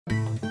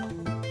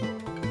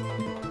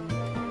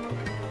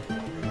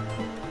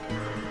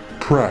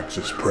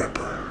Praxis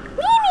Prepper.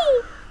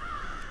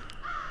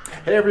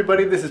 Hey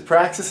everybody, this is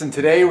Praxis, and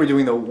today we're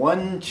doing the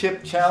one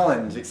chip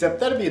challenge, except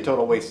that'd be a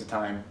total waste of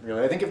time,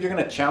 really. I think if you're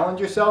going to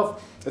challenge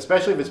yourself,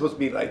 especially if it's supposed to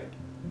be like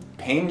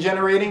pain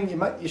generating,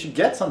 you should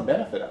get some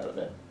benefit out of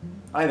it.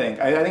 I think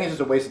it's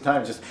just a waste of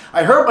time. It's just,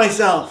 I hurt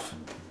myself.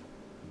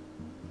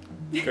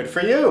 Good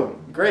for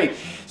you. Great.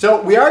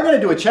 So we are going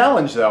to do a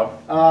challenge though.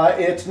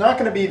 It's not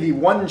going to be the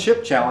one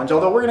chip challenge,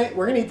 although we're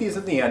going to eat these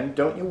at the end.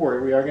 Don't you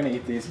worry, we are going to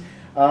eat these.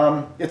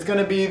 It's going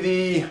to be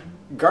the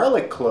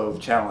garlic clove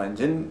challenge,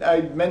 and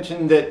I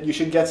mentioned that you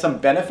should get some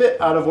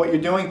benefit out of what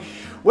you're doing.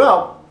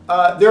 Well,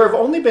 there have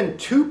only been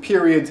 2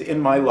 periods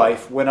in my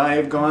life when I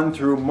have gone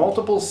through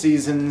multiple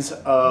seasons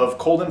of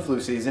cold and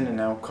flu season, and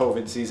now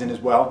COVID season as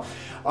well,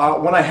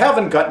 when I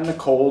haven't gotten a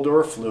cold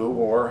or a flu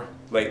or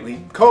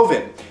lately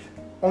COVID.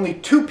 Only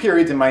 2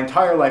 periods in my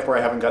entire life where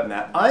I haven't gotten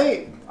that.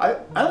 I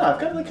don't know, I've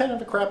got like kind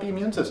of a crappy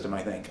immune system,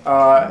 I think.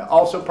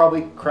 Also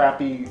probably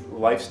crappy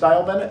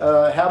lifestyle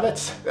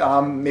habits.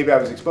 Maybe I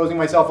was exposing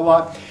myself a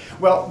lot.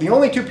 Well, the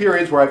only 2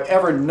 periods where I've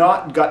ever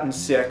not gotten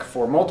sick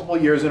for multiple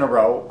years in a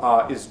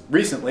row is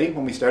recently,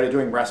 when we started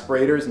doing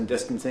respirators and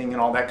distancing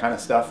and all that kind of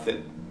stuff that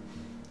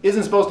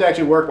isn't supposed to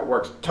actually work, but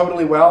works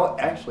totally well.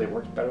 Actually, it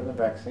works better than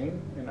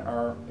vaccine in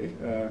our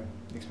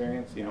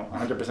experience, you know,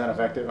 100%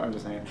 effective, I'm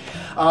just saying.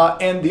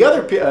 And the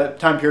other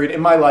time period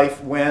in my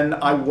life when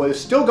I was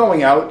still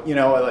going out, you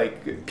know,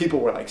 like people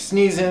were like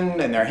sneezing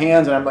in their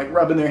hands, and I'm like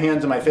rubbing their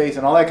hands in my face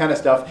and all that kind of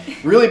stuff.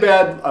 Really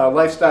bad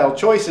lifestyle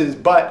choices,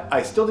 but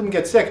I still didn't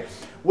get sick,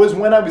 was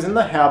when I was in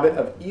the habit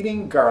of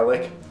eating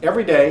garlic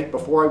every day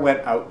before I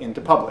went out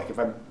into public. If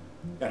I'm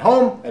at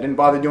home, I didn't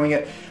bother doing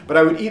it, but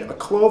I would eat a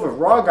clove of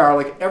raw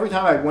garlic every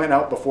time I went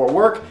out before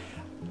work,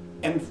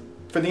 and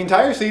for the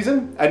entire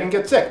season, I didn't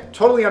get sick.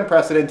 Totally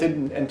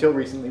unprecedented until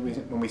recently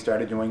when we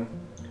started doing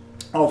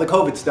all the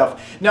COVID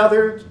stuff. Now,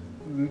 there's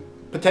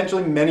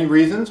potentially many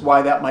reasons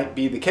why that might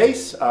be the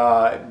case.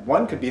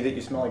 One could be that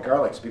you smell like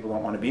garlic, so people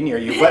don't want to be near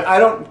you, but I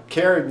don't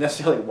care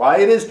necessarily why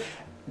it is.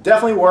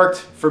 Definitely worked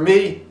for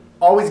me,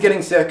 always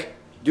getting sick.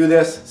 Do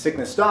this,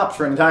 sickness stopped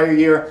for an entire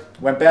year,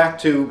 went back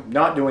to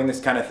not doing this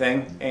kind of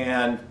thing,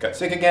 and got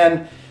sick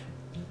again.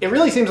 It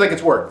really seems like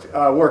it's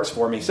works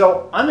for me,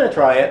 so I'm going to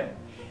try it.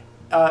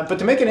 But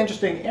to make it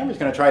interesting, Amber's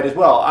going to try it as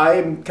well.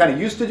 I'm kind of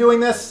used to doing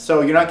this,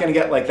 so you're not going to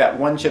get like that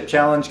one chip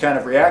challenge kind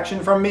of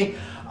reaction from me.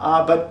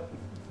 But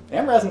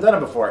Amber hasn't done it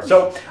before.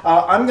 So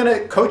I'm going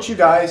to coach you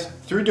guys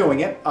through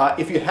doing it.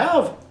 If you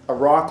have a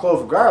raw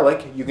clove of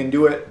garlic, you can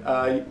do it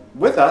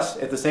with us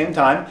at the same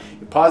time.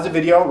 You pause the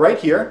video right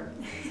here.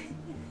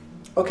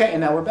 Okay,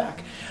 and now we're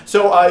back.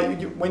 So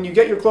when you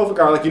get your clove of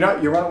garlic, you're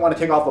going to want to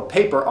take all the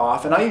paper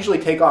off, and I usually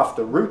take off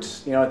the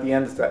roots. You know, at the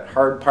end, it's that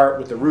hard part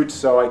with the roots,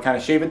 so I kind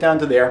of shave it down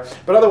to there.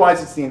 But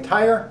otherwise, it's the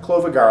entire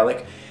clove of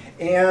garlic.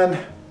 And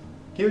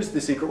here's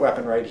the secret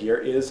weapon right here,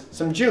 is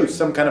some juice,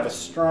 some kind of a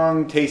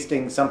strong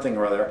tasting something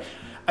or other.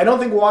 I don't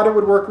think water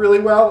would work really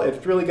well.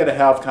 It's really got to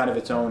have kind of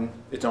its own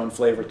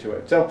flavor to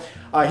it. So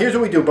here's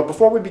what we do. But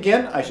before we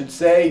begin, I should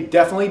say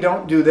definitely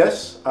don't do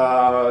this.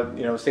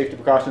 You know, safety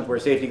precautions, wear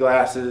safety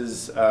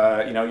glasses.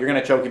 You know, you're going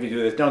to choke if you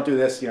do this. Don't do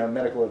this. You know,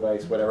 medical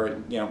advice,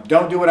 whatever. You know,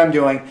 don't do what I'm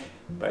doing.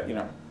 But you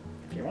know,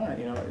 if you want,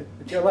 you know,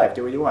 it's your life.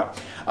 Do what you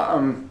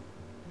want.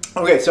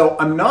 Okay, so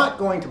I'm not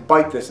going to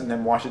bite this and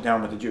then wash it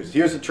down with the juice.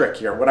 Here's the trick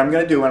here. What I'm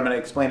going to do, I'm going to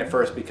explain it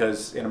first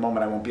because in a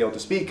moment I won't be able to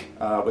speak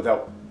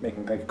without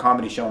making like a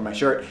comedy show in my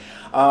shirt.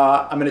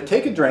 I'm going to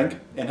take a drink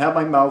and have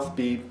my mouth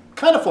be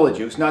kind of full of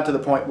juice, not to the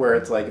point where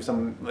it's like if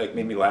someone like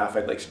made me laugh,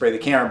 I'd like spray the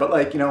camera, but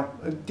like, you know,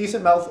 a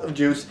decent mouth of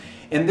juice.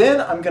 And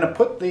then I'm going to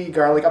put the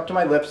garlic up to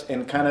my lips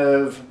and kind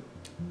of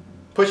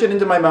push it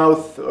into my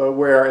mouth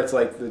where it's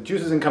like the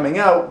juice isn't coming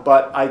out,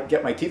 but I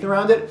get my teeth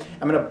around it.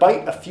 I'm going to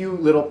bite a few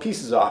little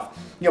pieces off.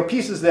 You know,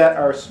 pieces that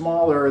are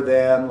smaller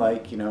than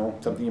like, you know,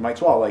 something you might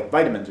swallow, like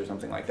vitamins or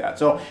something like that.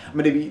 So I'm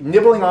going to be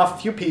nibbling off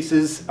a few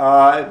pieces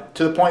to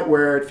the point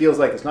where it feels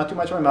like it's not too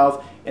much in my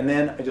mouth, and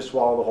then I just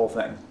swallow the whole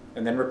thing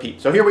and then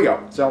repeat. So here we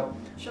go. So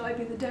shall I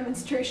do the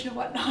demonstration of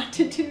what not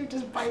to do?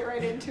 Just bite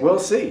right into it? We'll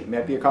see.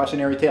 Might be a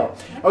cautionary tale.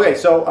 Okay,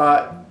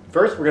 so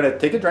first we're going to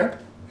take a drink.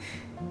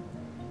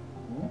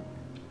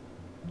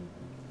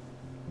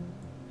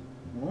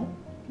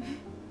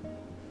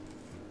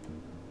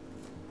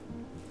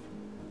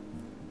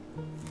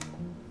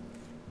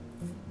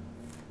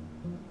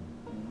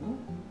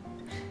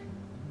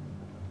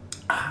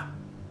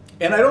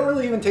 And I don't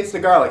really even taste the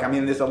garlic. I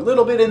mean, there's a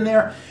little bit in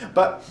there,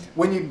 but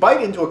when you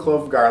bite into a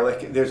clove of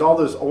garlic, there's all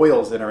those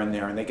oils that are in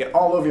there, and they get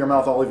all over your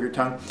mouth, all over your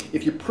tongue.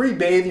 If you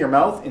pre-bathe your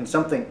mouth in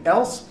something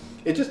else,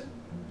 it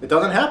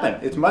doesn't happen.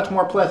 It's much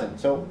more pleasant.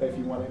 So if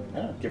you want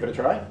to give it a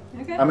try.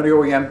 Okay. I'm going to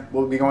go again.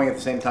 We'll be going at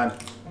the same time.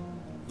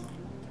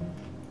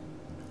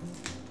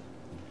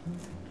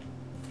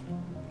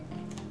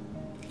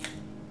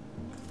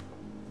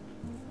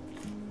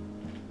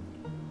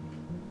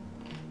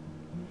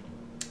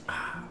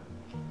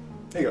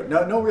 There you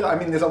go. No real. I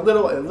mean, there's a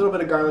little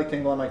bit of garlic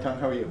tingle on my tongue.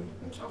 How are you?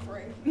 I'm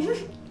suffering.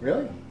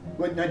 Really?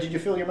 Wait, now, did you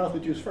fill your mouth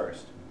with juice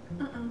first?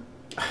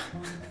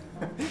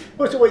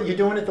 So what, you're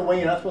doing it the way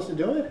you're not supposed to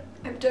do it?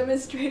 I'm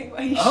demonstrating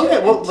why you should.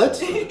 Okay, well, let's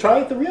try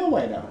it the real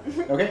way now.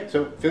 Okay,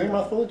 so fill your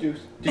mouth full of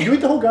juice. Did you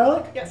eat the whole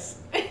garlic? Yes.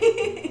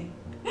 Do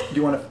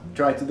you want to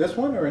try to this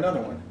one or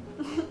another one?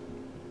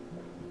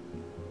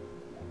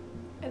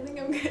 I think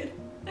I'm good.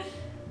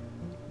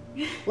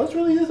 What's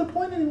really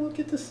disappointing, we'll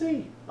get to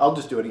see. I'll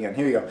just do it again.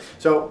 Here you go.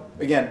 So,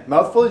 again,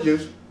 mouthful of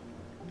juice.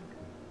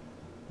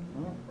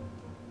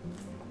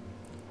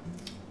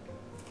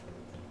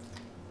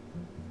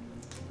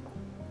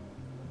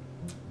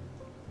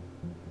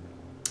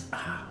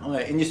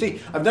 Okay, and you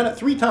see, I've done it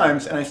 3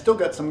 times and I still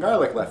got some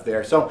garlic left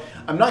there. So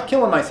I'm not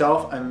killing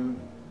myself. I'm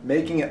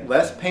making it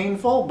less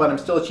painful, but I'm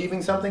still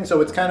achieving something. So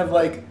it's kind of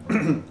like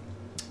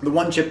the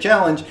one chip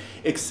challenge,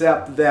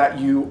 except that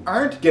you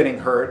aren't getting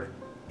hurt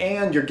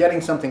and you're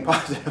getting something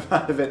positive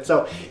out of it.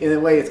 So in a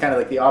way, it's kind of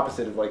like the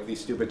opposite of like these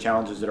stupid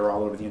challenges that are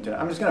all over the internet.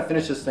 I'm just gonna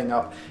finish this thing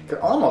up. I could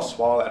almost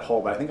swallow that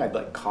whole, but I think I'd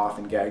like cough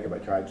and gag if I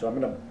tried. So I'm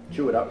gonna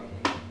chew it up.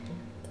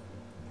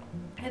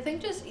 I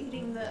think just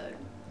eating the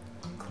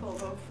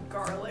clove of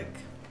garlic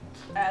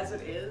as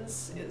it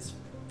is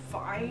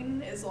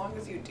fine, as long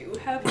as you do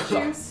have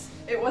juice.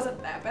 It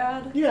wasn't that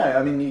bad. Yeah,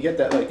 I mean, you get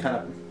that like kind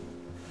of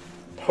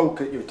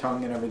poke at your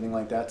tongue and everything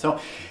like that. So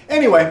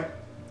anyway,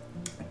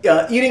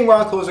 eating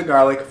raw cloves of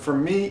garlic, for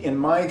me, in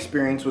my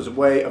experience, was a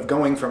way of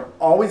going from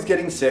always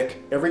getting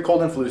sick every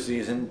cold and flu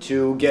season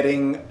to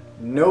getting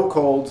no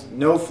colds,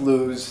 no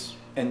flus,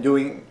 and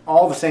doing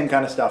all the same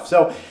kind of stuff.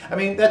 So, I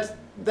mean, that's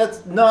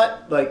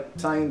not like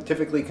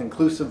scientifically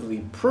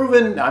conclusively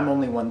proven. I'm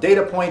only one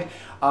data point,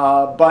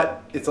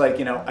 but it's like,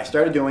 you know, I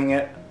started doing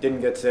it,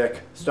 didn't get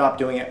sick, stopped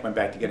doing it, went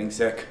back to getting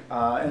sick,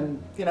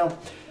 and you know,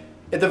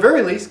 at the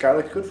very least,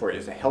 garlic's good for you.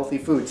 It's a healthy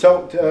food.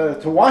 So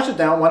to wash it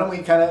down, why don't we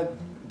kind of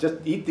just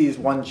eat these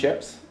one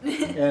chips,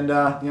 and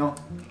you know,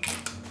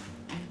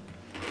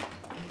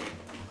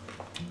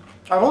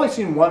 I've only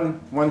seen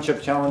one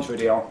chip challenge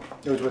video.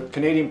 It was with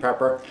Canadian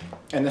Prepper,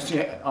 and this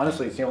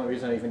honestly it's the only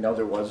reason I even know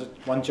there was a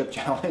one chip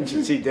challenge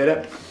is he did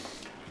it.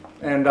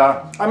 And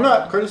I'm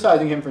not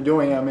criticizing him for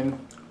doing it. I mean,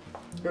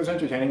 it was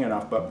entertaining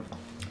enough, but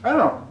I don't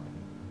know.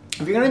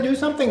 If you're gonna do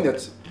something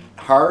that's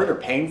hard or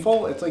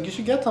painful, it's like you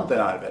should get something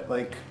out of it.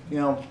 Like, you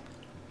know,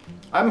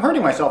 I'm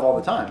hurting myself all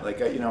the time. Like,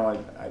 you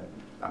know,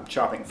 I'm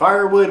chopping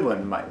firewood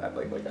when I have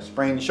like a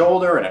sprained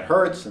shoulder and it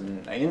hurts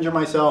and I injure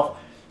myself.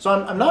 So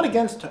I'm not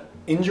against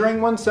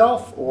injuring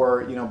oneself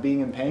or, you know,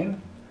 being in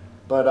pain,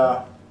 but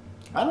I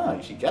don't know,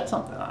 you should get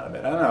something out of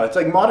it. I don't know, it's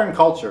like modern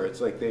culture.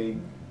 It's like they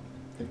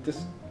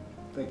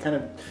kind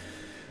of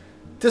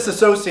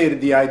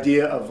disassociated the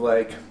idea of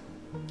like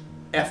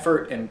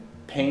effort and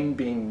pain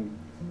being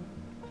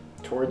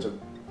towards a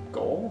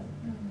goal.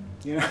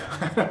 You know,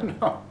 I don't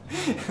know.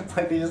 It's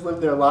like they just live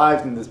their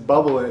lives in this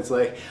bubble, and it's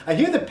like, I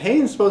hear the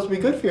pain's supposed to be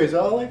good for you,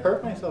 so I'll like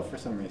hurt myself for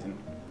some reason.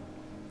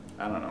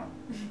 I don't know.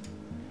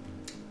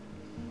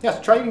 Yes,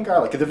 try eating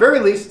garlic. At the very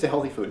least, it's a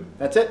healthy food.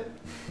 That's it.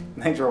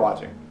 Thanks for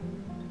watching.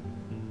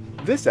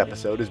 This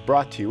episode is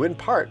brought to you in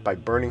part by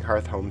Burning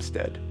Hearth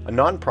Homestead, a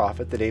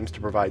nonprofit that aims to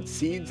provide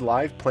seeds,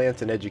 live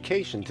plants, and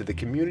education to the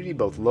community,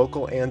 both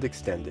local and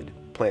extended.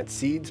 Plant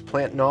seeds,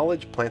 plant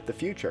knowledge, plant the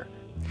future.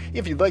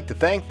 If you'd like to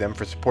thank them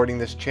for supporting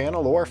this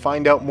channel or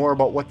find out more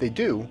about what they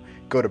do,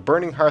 go to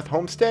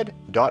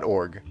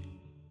burninghearthhomestead.org.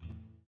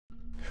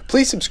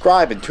 Please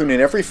subscribe and tune in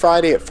every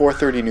Friday at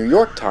 4:30 New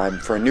York time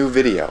for a new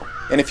video.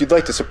 And if you'd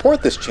like to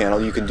support this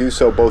channel, you can do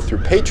so both through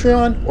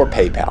Patreon or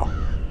PayPal.